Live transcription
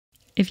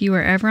If you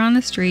are ever on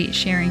the street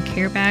sharing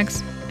care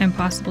bags and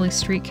possibly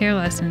street care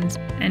lessons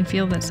and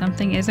feel that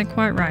something isn't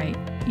quite right,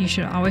 you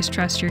should always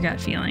trust your gut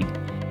feeling.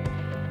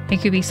 It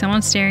could be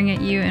someone staring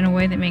at you in a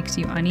way that makes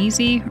you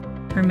uneasy,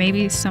 or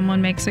maybe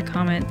someone makes a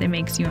comment that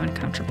makes you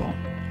uncomfortable.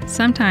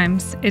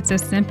 Sometimes it's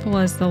as simple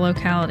as the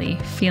locality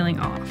feeling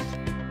off.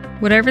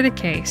 Whatever the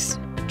case,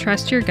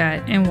 trust your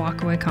gut and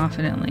walk away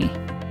confidently.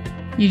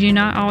 You do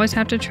not always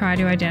have to try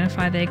to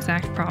identify the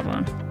exact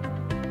problem.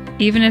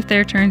 Even if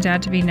there turns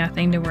out to be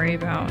nothing to worry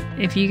about,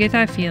 if you get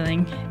that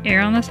feeling,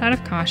 err on the side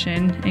of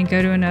caution and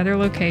go to another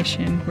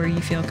location where you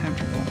feel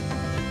comfortable.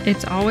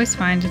 It's always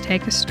fine to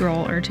take a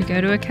stroll or to go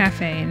to a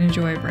cafe and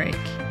enjoy a break.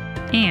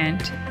 And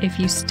if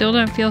you still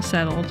don't feel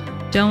settled,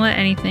 don't let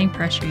anything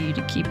pressure you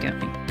to keep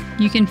going.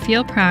 You can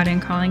feel proud in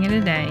calling it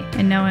a day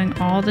and knowing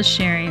all the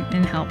sharing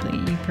and help that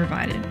you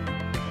provided.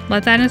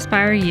 Let that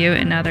inspire you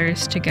and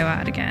others to go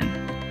out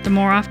again. The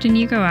more often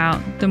you go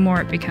out, the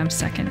more it becomes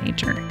second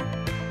nature.